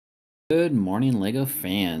Good morning, LEGO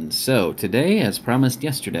fans. So today, as promised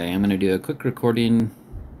yesterday, I'm going to do a quick recording,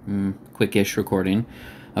 quickish recording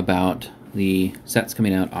about the sets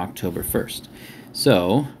coming out October 1st.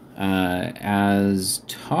 So, as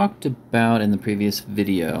talked about in the previous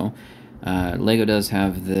video, LEGO does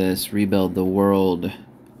have this Rebuild the World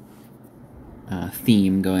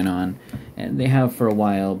theme going on, and they have for a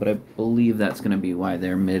while, but I believe that's going to be why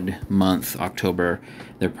they're mid-month October.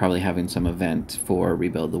 They're probably having some event for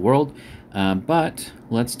Rebuild the World. But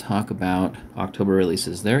let's talk about October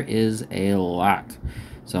releases. There is a lot,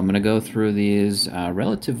 so I'm going to go through these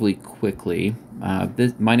relatively quickly.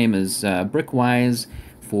 My name is Brickwise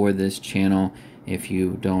for this channel. If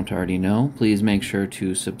you don't already know, please make sure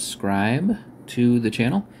to subscribe to the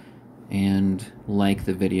channel and like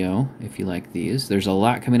the video if you like these. There's a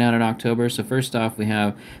lot coming out in October. So first off, we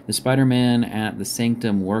have the Spider-Man at the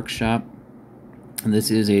Sanctum Workshop. And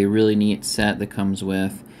this is a really neat set that comes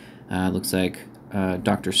with, looks like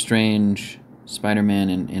Doctor Strange, Spider-Man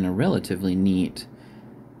in a relatively neat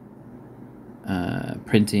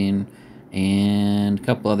printing, and a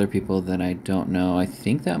couple other people that I don't know. I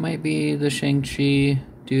think that might be the Shang-Chi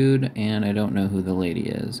dude, and I don't know who the lady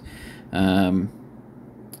is.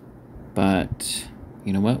 But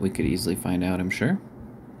you know what? We could easily find out, I'm sure.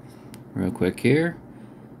 Real quick here.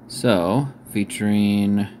 So,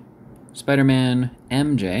 featuring Spider-Man,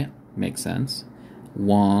 MJ, makes sense,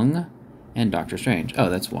 Wong, and Doctor Strange. Oh,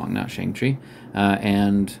 that's Wong, not Shang-Chi.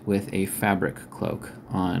 And with a fabric cloak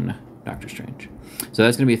on Doctor Strange. So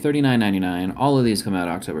that's going to be $39.99. All of these come out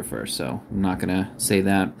October 1st, so I'm not going to say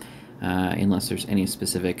that unless there's any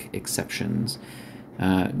specific exceptions.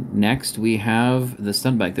 Next, we have the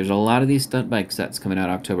stunt bike. There's a lot of these stunt bike sets coming out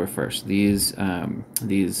October 1st.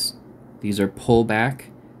 These are pullback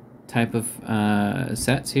type of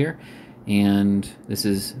sets here, and this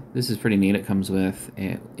is pretty neat. It comes with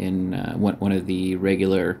one of the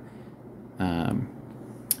regular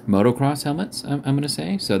motocross helmets, I'm going to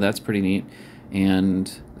say, so that's pretty neat.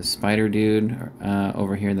 And the spider dude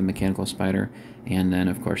over here, the mechanical spider, and then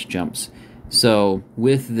of course jumps. So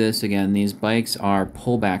with this, again, these bikes are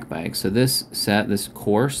pullback bikes. So this set, this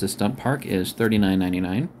course, the stunt park, is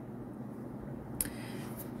 $39.99.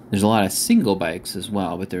 There's a lot of single bikes as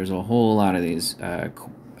well, but there's a whole lot of these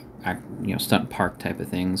stunt park type of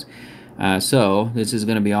things. So this is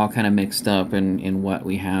going to be all kind of mixed up in what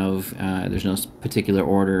we have. There's no particular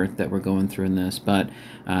order that we're going through in this, but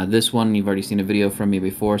this one, you've already seen a video from me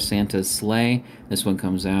before, Santa's Sleigh. This one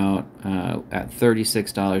comes out at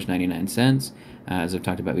 $36.99. As I've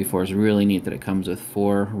talked about before, it's really neat that it comes with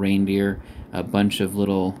 4 reindeer, a bunch of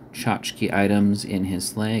little tchotchke items in his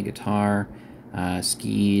sleigh, guitar,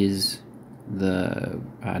 skis, the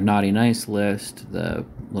naughty nice list, the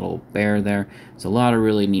little bear there. It's a lot of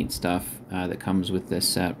really neat stuff that comes with this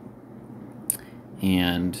set.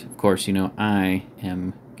 And of course, you know, I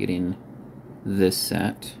am getting this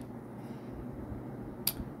set.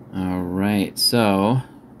 Alright, so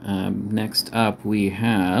next up we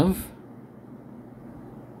have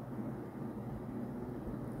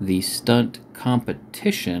the Stunt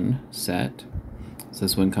Competition set. So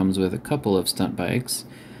this one comes with a couple of stunt bikes.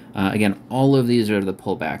 Again, all of these are the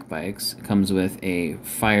pullback bikes. It comes with a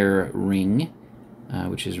fire ring,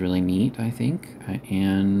 which is really neat, I think.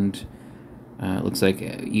 And it looks like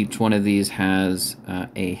each one of these has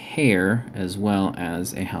a hair as well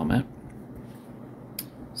as a helmet.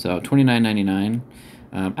 So $29.99.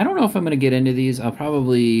 I don't know if I'm going to get into these. I'll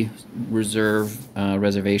probably reserve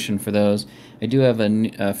reservation for those. I do have a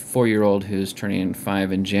 4-year-old who's turning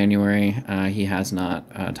 5 in January. He has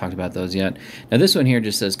not talked about those yet. Now this one here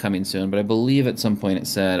just says coming soon, but I believe at some point it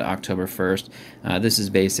said October 1st. This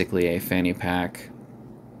is basically a fanny pack,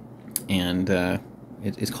 and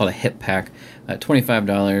it's called a hip pack.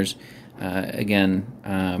 $25. Again,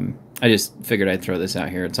 I just figured I'd throw this out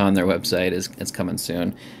here. It's on their website. It's coming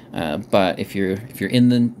soon. But if you're in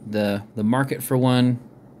the market for one,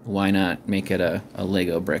 why not make it a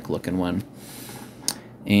Lego brick looking one?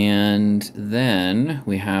 And then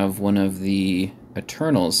we have one of the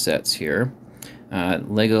Eternals sets here.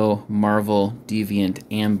 Lego Marvel Deviant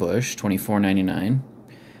Ambush, $24.99.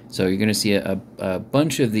 So you're going to see a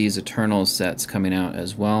bunch of these Eternals sets coming out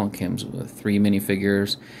as well. It comes with 3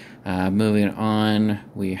 minifigures. Moving on,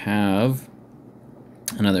 we have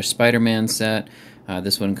another Spider-Man set.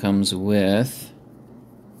 This one comes with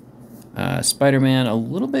Spider-Man, a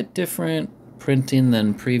little bit different printing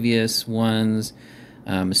than previous ones.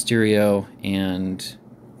 Mysterio and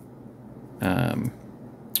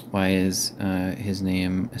why is his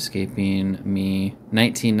name escaping me?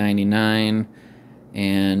 $19.99.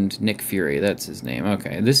 and Nick Fury. That's his name.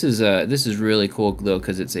 Okay, this is really cool though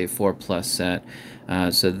because it's a 4+ set.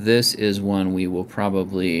 So this is one we will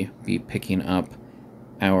probably be picking up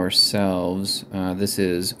ourselves. This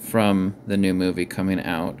is from the new movie coming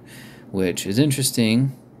out, which is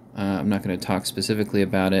interesting. I'm not going to talk specifically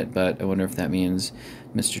about it, but I wonder if that means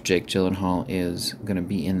Mr. Jake Gyllenhaal is going to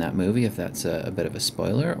be in that movie, if that's a bit of a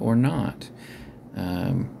spoiler or not.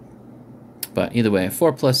 But either way, a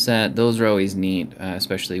 4+ set, those are always neat,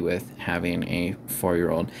 especially with having a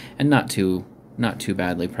 4-year-old, and not too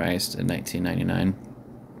badly priced at $19.99.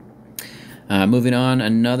 Moving on,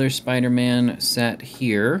 another Spider-Man set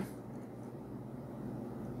here.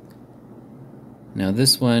 Now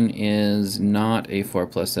this one is not a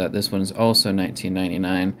 4+ set. This one is also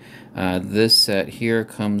 $19.99. This set here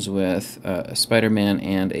comes with a Spider-Man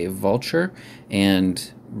and a Vulture,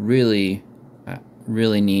 and really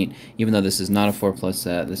neat. Even though this is not a 4+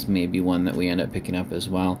 set, this may be one that we end up picking up as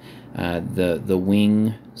well. The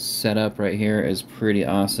wing setup right here is pretty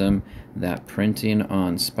awesome. That printing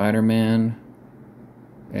on Spider-Man,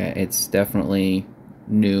 it's definitely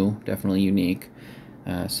new, definitely unique.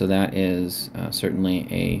 So that is certainly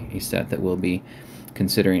a set that we'll be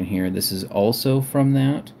considering here. This is also from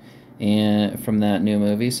that new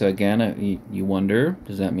movie. So again, you wonder,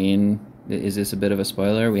 does that mean, is this a bit of a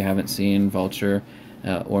spoiler? We haven't seen Vulture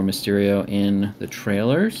or Mysterio in the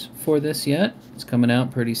trailers for this yet. It's coming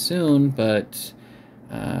out pretty soon, but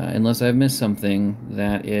unless I've missed something,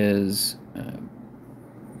 that is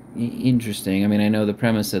interesting. I mean, I know the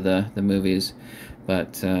premise of the movies,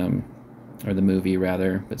 but or the movie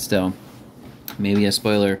rather, but still, maybe a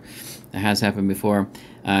spoiler that has happened before.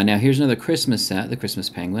 Now here's another Christmas set, the Christmas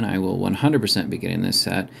Penguin. I will 100% be getting this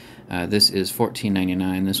set. This is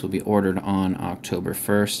 $14.99. This will be ordered on October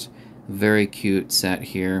 1st. Very cute set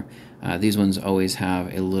here. These ones always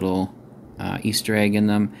have a little Easter egg in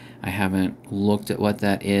them. I haven't looked at what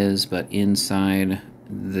that is, but inside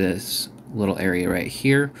this little area right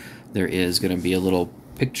here, there is going to be a little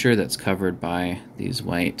picture that's covered by these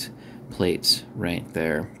white plates right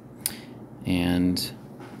there. And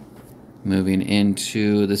moving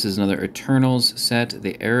into, this is another Eternals set,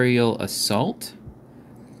 the Aerial Assault.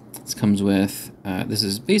 This comes with, this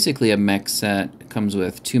is basically a mech set. It comes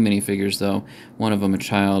with 2 minifigures though, one of them a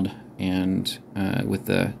child and with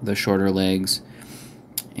the shorter legs.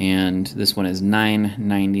 And this one is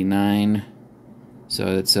 $9.99.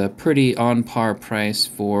 So it's a pretty on par price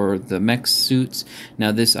for the mech suits.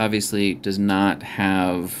 Now this obviously does not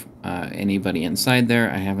have anybody inside there.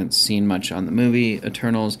 I haven't seen much on the movie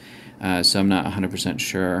Eternals, so I'm not 100%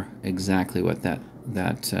 sure exactly what that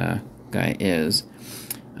guy is.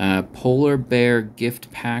 Polar Bear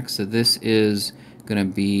gift pack. So this is going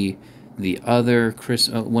to be the other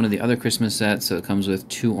one of the other Christmas sets. So it comes with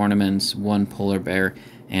 2 ornaments, 1 polar bear,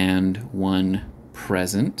 and 1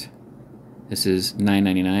 present. This is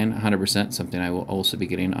 $9.99, 100% something I will also be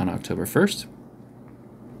getting on October 1st.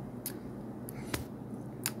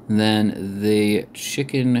 Then the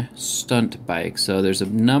chicken stunt bike. So there's a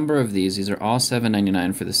number of these. These are all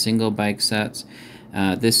 $7.99 for the single bike sets.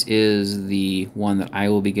 This is the one that I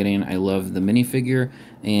will be getting. I love the minifigure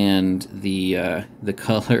and the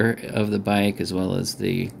color of the bike, as well as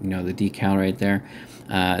the the decal right there.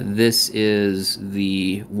 This is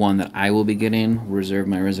the one that I will be getting. Reserve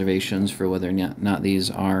my reservations for whether or not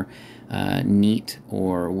these are neat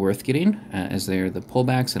or worth getting, as they are the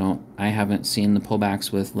pullbacks. I haven't seen the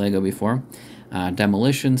pullbacks with Lego before.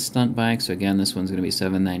 Demolition stunt bike. So again, this one's going to be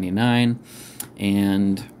 $7.99,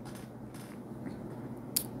 and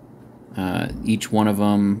each one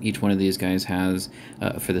of these guys has,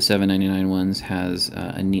 for the $7.99 ones, has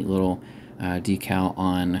a neat little decal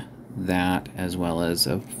on that, as well as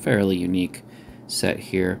a fairly unique set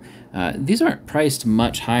here. These aren't priced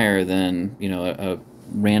much higher than a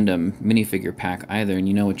random minifigure pack either, and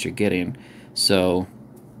you know what you're getting. So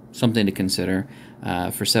something to consider.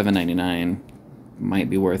 For $7.99 might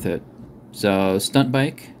be worth it. So stunt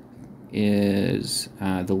bike is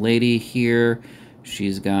the lady here.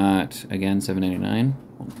 She's got, again, $7.99.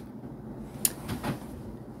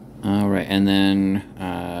 All right, and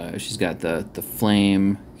then she's got the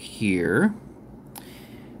flame here.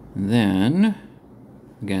 Then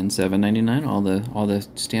again, $7.99. All the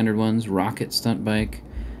standard ones. Rocket stunt bike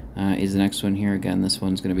is the next one here. Again, this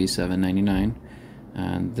one's going to be $7.99.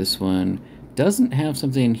 And this one doesn't have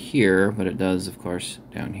something here, but it does, of course,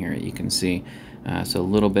 down here. You can see. So a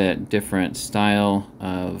little bit different style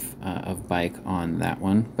of bike on that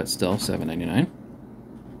one, but still $7.99.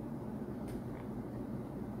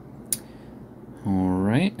 All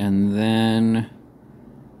right, and then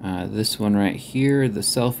this one right here, the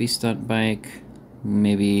selfie stunt bike.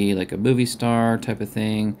 maybe like a movie star type of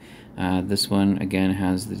thing. This one again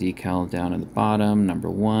has the decal down at the bottom, number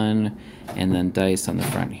 1, and then dice on the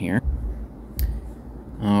front here.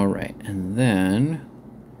 All right, and then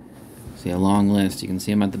see a long list. You can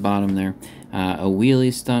see them at the bottom there. A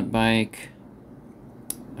wheelie stunt bike,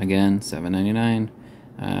 again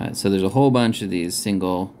 $7.99. So there's a whole bunch of these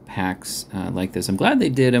single packs like this. I'm glad they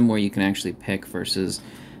did them where you can actually pick versus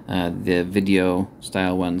the video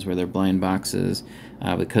style ones where they're blind boxes,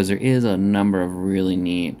 because there is a number of really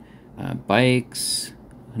neat bikes,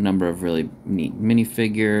 a number of really neat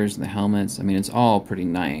minifigures, the helmets. I mean, it's all pretty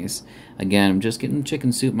nice. Again, I'm just getting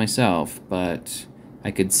chicken soup myself, but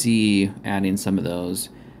I could see adding some of those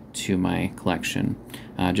to my collection.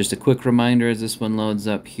 Just a quick reminder as this one loads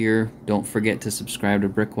up here, don't forget to subscribe to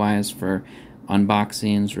Brickwise for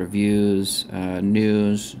unboxings, reviews,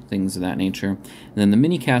 news, things of that nature. And then the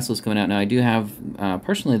mini castle is coming out now. I do have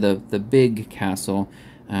personally the big castle.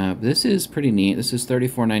 This is pretty neat. This is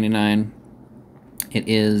 $34.99. It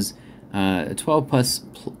is a 12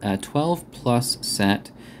 plus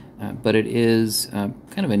set, but it is kind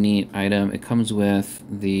of a neat item. It comes with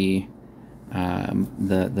the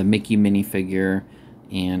Mickey minifigure,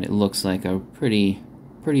 and it looks like a pretty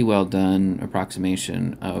well done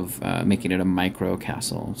approximation of making it a micro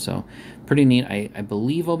castle. So pretty neat. I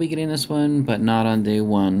believe I'll be getting this one, but not on day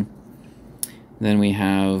 1. Then we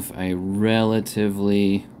have a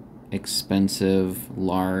relatively expensive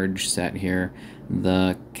large set here,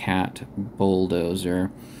 the Cat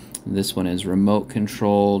Bulldozer. This one is remote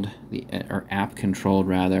controlled, or app controlled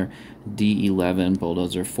rather, D11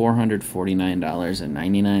 Bulldozer,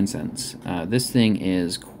 $449.99. This thing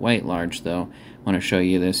is quite large though. I want to show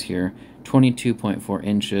you this here. 22.4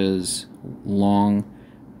 inches long,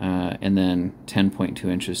 and then 10.2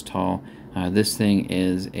 inches tall. This thing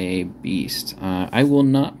is a beast. I will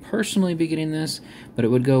not personally be getting this, but it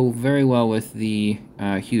would go very well with the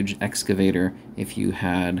huge excavator if you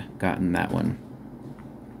had gotten that one.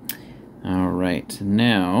 Alright,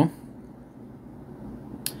 now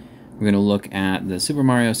we're going to look at the Super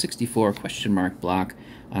Mario 64 question mark block.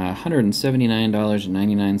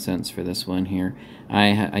 $179.99 for this one here.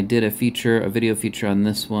 I did a video feature on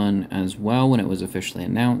this one as well when it was officially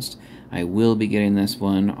announced. I will be getting this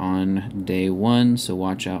one on day 1, so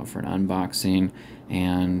watch out for an unboxing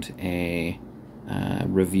and a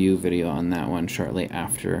review video on that one shortly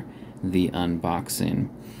after the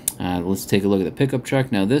unboxing. Let's take a look at the pickup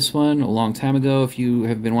truck. Now this one, a long time ago, if you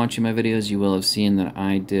have been watching my videos, you will have seen that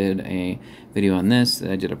I did a video on this.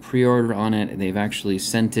 I did a pre-order on it. They've actually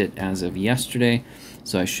sent it as of yesterday,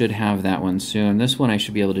 so I should have that one soon. This one I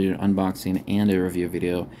should be able to do an unboxing and a review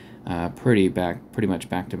video pretty much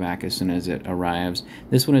back to back as soon as it arrives.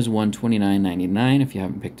 This one is $129.99 if you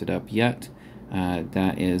haven't picked it up yet.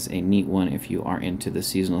 That is a neat one if you are into the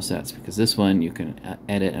seasonal sets, because this one you can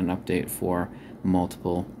edit and update for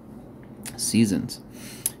multiple seasons.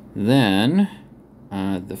 Then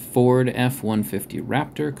the Ford F-150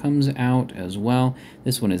 Raptor comes out as well.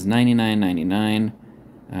 This one is $99.99.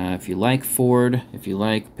 If you like Ford, if you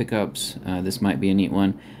like pickups, this might be a neat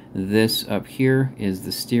one. This up here is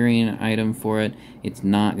the steering item for it. It's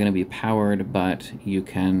not going to be powered, but you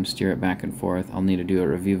can steer it back and forth. I'll need to do a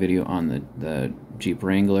review video on the Jeep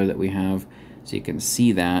Wrangler that we have, so you can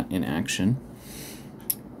see that in action.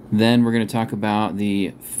 Then we're going to talk about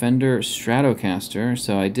the Fender Stratocaster.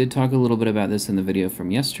 So I did talk a little bit about this in the video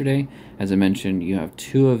from yesterday. As I mentioned, you have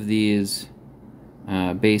 2 of these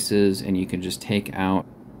bases, and you can just take out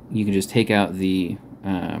the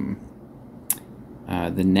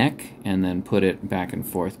neck and then put it back and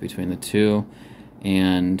forth between the 2.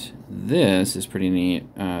 And this is pretty neat.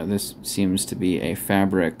 This seems to be a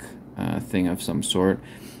fabric thing of some sort.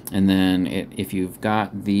 And then if you've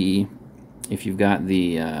got the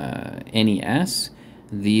NES,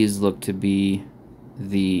 these look to be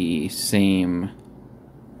the same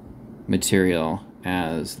material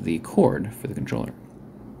as the cord for the controller.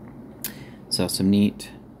 So some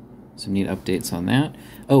neat updates on that.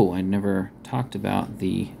 Oh, I never talked about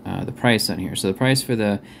the price on here. So the price for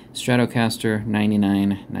the Stratocaster,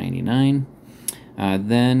 $99.99.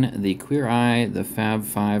 Then the Queer Eye, the Fab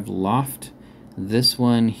 5 Loft. This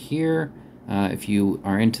one here, if you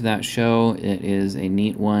are into that show, it is a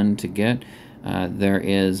neat one to get. There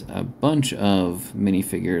is a bunch of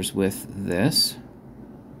minifigures with this.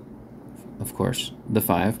 Of course, the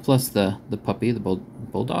 5 plus the puppy, the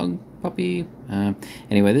bulldog puppy.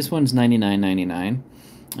 Anyway, this one's $99.99.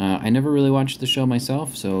 I never really watched the show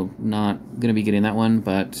myself, so not going to be getting that one,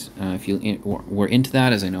 but if you were into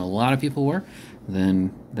that, as I know a lot of people were,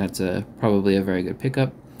 then that's probably a very good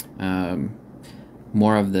pickup.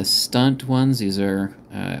 more of the stunt ones. These are,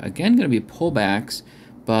 again, going to be pullbacks,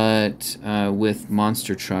 but with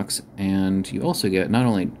monster trucks. And you also get not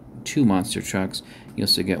only 2 monster trucks, you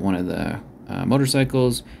also get one of the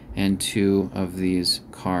motorcycles and 2 of these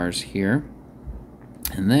cars here.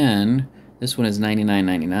 And then this one is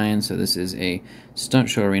 $99.99, so this is a stunt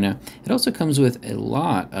show arena. It also comes with a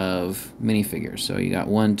lot of minifigures. So you got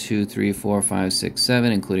 1, 2, 3, 4, 5, 6,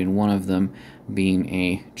 7, including one of them being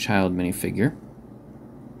a child minifigure.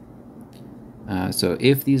 So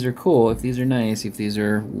if these are cool, if these are nice, if these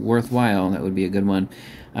are worthwhile, that would be a good one.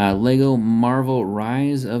 Lego Marvel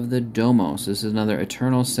Rise of the Domos. This is another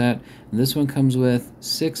Eternal set. This one comes with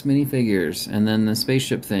 6 minifigures, and then the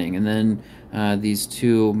spaceship thing, and then these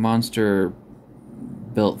 2 monster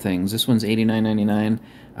built things. This one's $89.99.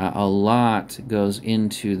 A lot goes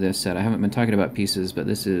into this set. I haven't been talking about pieces, but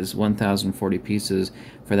this is 1,040 pieces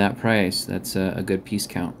for that price. That's a good piece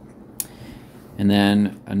count. And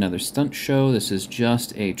then another stunt show. This is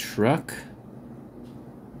just a truck.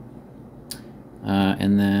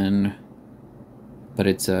 And then, but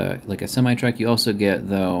it's like a semi-truck. You also get,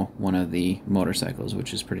 though, one of the motorcycles,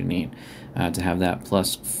 which is pretty neat to have that,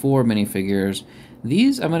 plus 4 minifigures.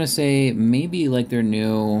 These, I'm going to say, maybe like they're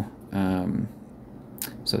new,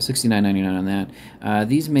 so $69.99 on that.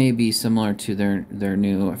 These may be similar to their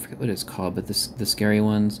new, I forget what it's called, but the scary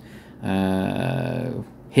ones.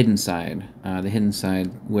 Hidden Side. The Hidden Side,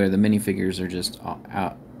 where the minifigures are just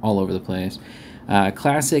all over the place.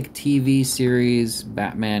 Classic TV series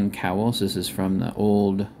Batman Cowl. So this is from the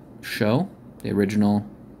old show, the original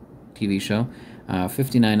TV show.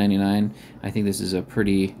 $59.99. I think this is a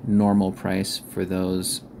pretty normal price for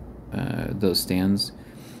those stands.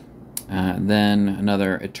 Then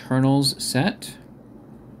another Eternals set.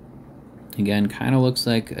 Again, kind of looks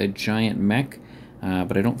like a giant mech,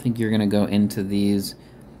 but I don't think you're going to go into these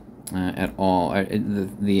at all.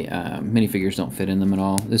 The minifigures don't fit in them at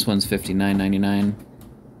all. This one's $59.99.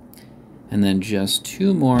 And then just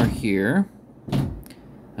 2 more here.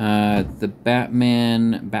 The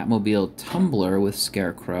Batmobile Tumbler with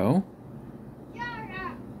Scarecrow.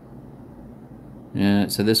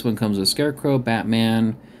 So this one comes with Scarecrow,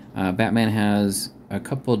 Batman. Batman has a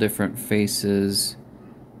couple different faces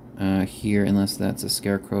here, unless that's a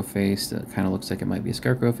Scarecrow face. That kind of looks like it might be a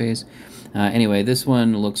Scarecrow face. Anyway, this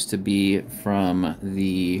one looks to be from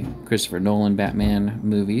the Christopher Nolan Batman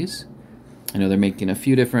movies. I know they're making a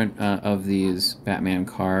few different of these Batman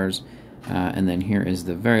cars. And then here is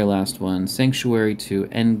the very last one, Sanctuary to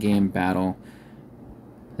Endgame Battle.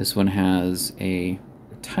 This one has a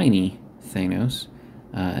tiny Thanos,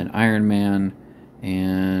 an Iron Man,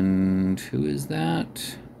 and who is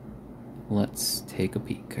that? Let's take a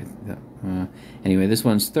peek. Anyway, this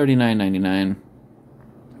one's $39.99,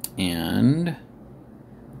 and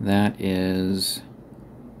that is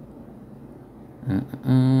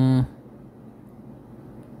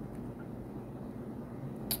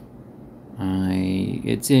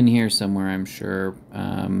it's in here somewhere, I'm sure,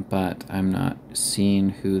 but I'm not seeing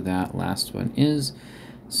who that last one is.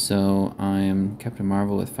 So I'm Captain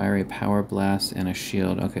Marvel with fiery power blast and a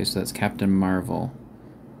shield. Okay, so that's Captain Marvel.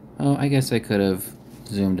 Oh, I guess I could have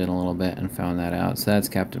zoomed in a little bit and found that out. So that's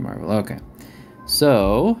Captain Marvel. Okay.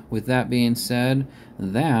 So, with that being said,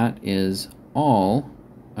 that is all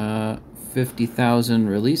 50,000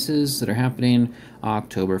 releases that are happening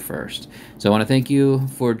October 1st. So I want to thank you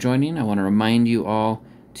for joining. I want to remind you all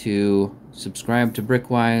to subscribe to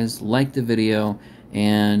Brickwise, like the video,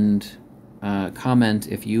 and comment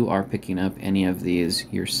if you are picking up any of these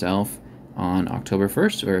yourself on October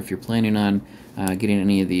 1st, or if you're planning on getting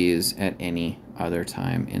any of these at any other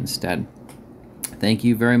time instead. Thank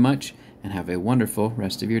you very much, and have a wonderful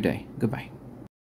rest of your day. Goodbye.